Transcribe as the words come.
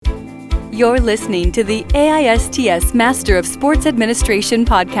You're listening to the AISTS Master of Sports Administration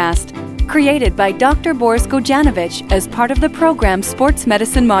podcast, created by Dr. Boris Gojanovic as part of the program's Sports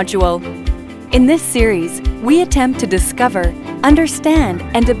Medicine module. In this series, we attempt to discover, understand,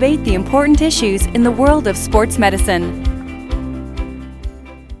 and debate the important issues in the world of sports medicine.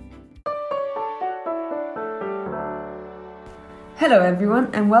 Hello everyone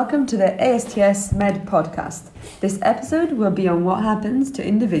and welcome to the AISTS Med podcast. This episode will be on what happens to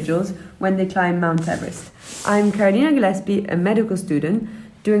individuals when they climb Mount Everest. I'm Carolina Gillespie, a medical student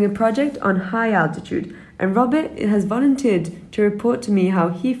doing a project on high altitude, and Robert has volunteered to report to me how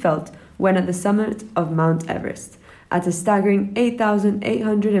he felt when at the summit of Mount Everest at a staggering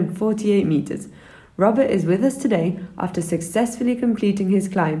 8,848 meters. Robert is with us today after successfully completing his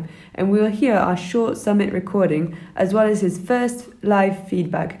climb, and we will hear our short summit recording as well as his first live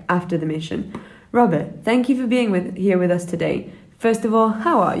feedback after the mission. Robert, thank you for being here with us today. First of all,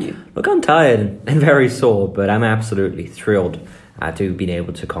 how are you? Look, I'm tired and very sore, but I'm absolutely thrilled to being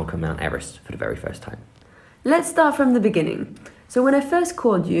able to conquer Mount Everest for the very first time. Let's start from the beginning. So when I first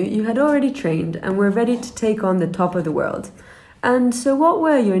called you, you had already trained and were ready to take on the top of the world. And so what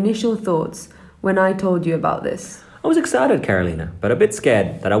were your initial thoughts when I told you about this? I was excited, Carolina, but a bit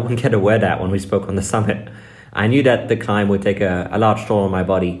scared that I wouldn't get a word out when we spoke on the summit. I knew that the climb would take a large toll on my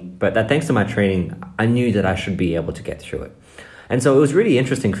body, but that thanks to my training, I knew that I should be able to get through it. And so it was really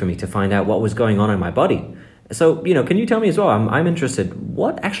interesting for me to find out what was going on in my body. So, can you tell me as well, I'm interested,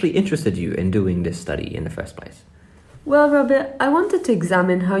 what actually interested you in doing this study in the first place? Well, Robert, I wanted to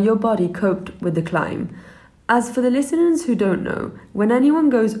examine how your body coped with the climb. As for the listeners who don't know, when anyone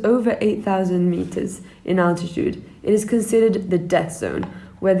goes over 8,000 meters in altitude, it is considered the death zone,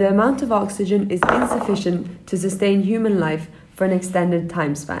 where the amount of oxygen is insufficient to sustain human life for an extended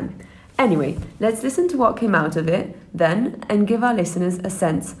time span. Anyway, let's listen to what came out of it then and give our listeners a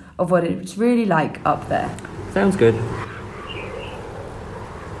sense of what it's really like up there. Sounds good.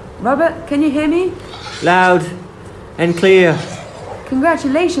 Robert, can you hear me? Loud and clear.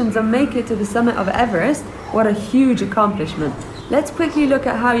 Congratulations on making it to the summit of Everest. What a huge accomplishment. Let's quickly look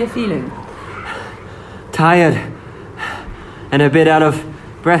at how you're feeling. Tired and a bit out of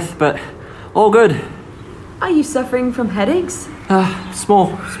breath, but all good. Are you suffering from headaches? Small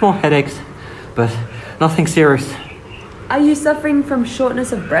headaches, but nothing serious. Are you suffering from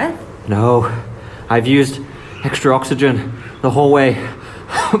shortness of breath? No, I've used extra oxygen the whole way.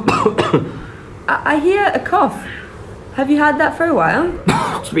 I hear a cough. Have you had that for a while?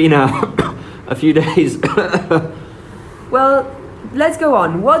 It's been a few days. Well, let's go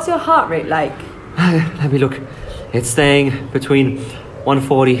on. What's your heart rate like? Let me look. It's staying between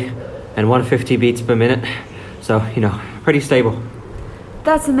 140 and 150 beats per minute. So, pretty stable.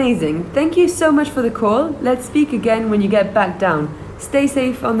 That's amazing. Thank you so much for the call. Let's speak again when you get back down. Stay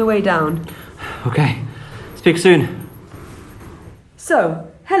safe on the way down. Okay. Speak soon.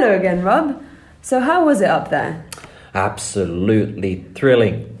 So, hello again, Rob. So how was it up there? Absolutely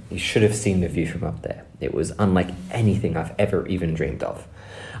thrilling. You should have seen the view from up there. It was unlike anything I've ever even dreamed of.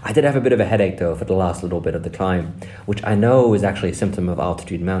 I did have a bit of a headache though for the last little bit of the climb, which I know is actually a symptom of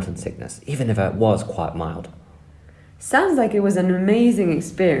altitude mountain sickness, even if it was quite mild. Sounds like it was an amazing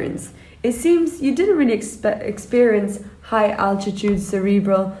experience. It seems you didn't really experience high altitude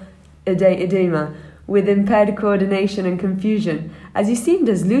cerebral edema with impaired coordination and confusion, as you seemed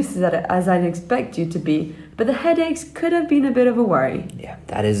as loose as I'd expect you to be, but the headaches could have been a bit of a worry. Yeah,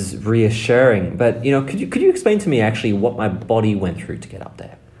 that is reassuring. But, could you explain to me actually what my body went through to get up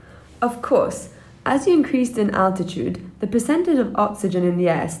there? Of course. As you increased in altitude, the percentage of oxygen in the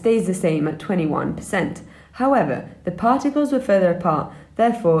air stays the same at 21%. However, the particles were further apart.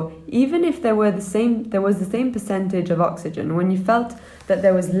 Therefore, even if there was the same percentage of oxygen when you felt that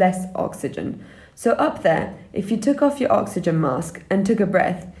there was less oxygen. So up there, if you took off your oxygen mask and took a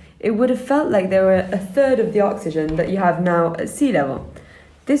breath, it would have felt like there were a third of the oxygen that you have now at sea level.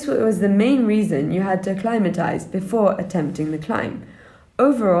 This was the main reason you had to acclimatize before attempting the climb.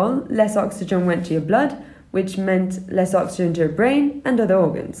 Overall, less oxygen went to your blood, which meant less oxygen to your brain and other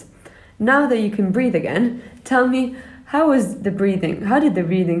organs. Now that you can breathe again, tell me, how did the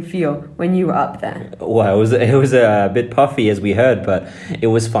breathing feel when you were up there? Well, it was a bit puffy as we heard, but it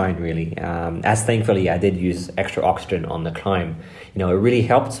was fine really. As thankfully I did use extra oxygen on the climb. It really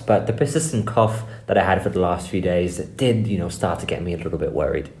helped, but the persistent cough that I had for the last few days did, start to get me a little bit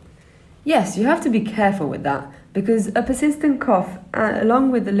worried. Yes, you have to be careful with that, because a persistent cough,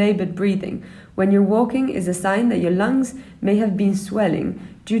 along with the labored breathing, when you're walking is a sign that your lungs may have been swelling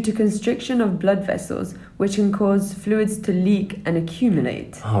due to constriction of blood vessels, which can cause fluids to leak and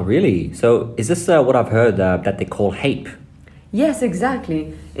accumulate. Oh, really? So is this what I've heard that they call HAPE? Yes,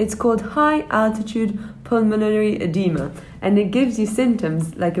 exactly. It's called high altitude pulmonary edema, and it gives you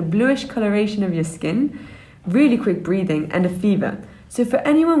symptoms like a bluish coloration of your skin, really quick breathing, and a fever. So for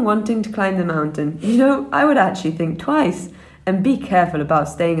anyone wanting to climb the mountain, I would actually think twice and be careful about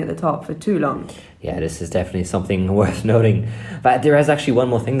staying at the top for too long. Yeah, this is definitely something worth noting. But there is actually one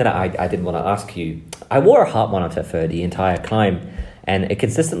more thing that I did want to ask you. I wore a heart monitor for the entire climb, and it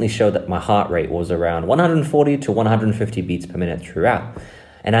consistently showed that my heart rate was around 140 to 150 beats per minute throughout.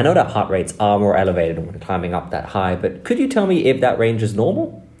 And I know that heart rates are more elevated when climbing up that high, but could you tell me if that range is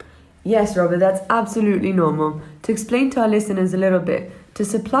normal? Yes, Robert, that's absolutely normal. To explain to our listeners a little bit, to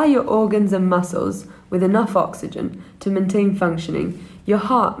supply your organs and muscles with enough oxygen to maintain functioning, your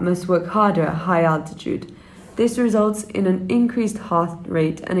heart must work harder at high altitude. This results in an increased heart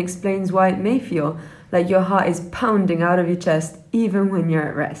rate and explains why it may feel like your heart is pounding out of your chest even when you're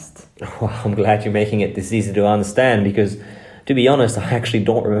at rest. Well, I'm glad you're making it this easy to understand because, to be honest, I actually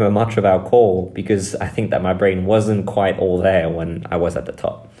don't remember much of our call because I think that my brain wasn't quite all there when I was at the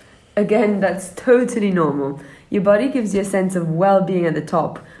top. Again, that's totally normal. Your body gives you a sense of well-being at the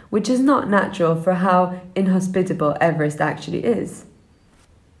top, which is not natural for how inhospitable Everest actually is.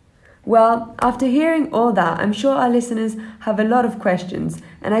 Well, after hearing all that, I'm sure our listeners have a lot of questions,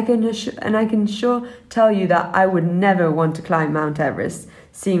 and I can sure tell you that I would never want to climb Mount Everest,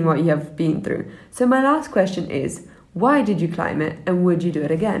 seeing what you have been through. So my last question is, why did you climb it, and would you do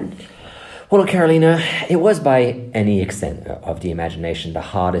it again? Well, Carolina, it was by any extent of the imagination the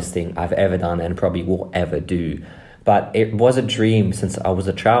hardest thing I've ever done and probably will ever do. But it was a dream since I was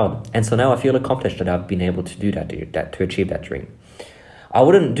a child, and so now I feel accomplished that I've been able to do that, to achieve that dream. I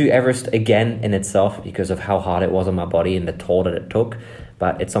wouldn't do Everest again in itself because of how hard it was on my body and the toll that it took,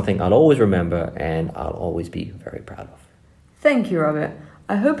 but it's something I'll always remember and I'll always be very proud of. Thank you, Robert.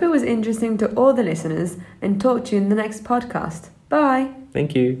 I hope it was interesting to all the listeners and talk to you in the next podcast. Bye.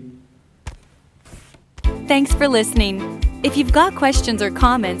 Thank you. Thanks for listening. If you've got questions or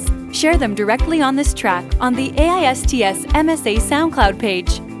comments, share them directly on this track on the AISTS MSA SoundCloud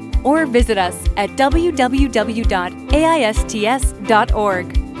page, or visit us at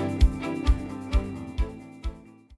www.aists.org.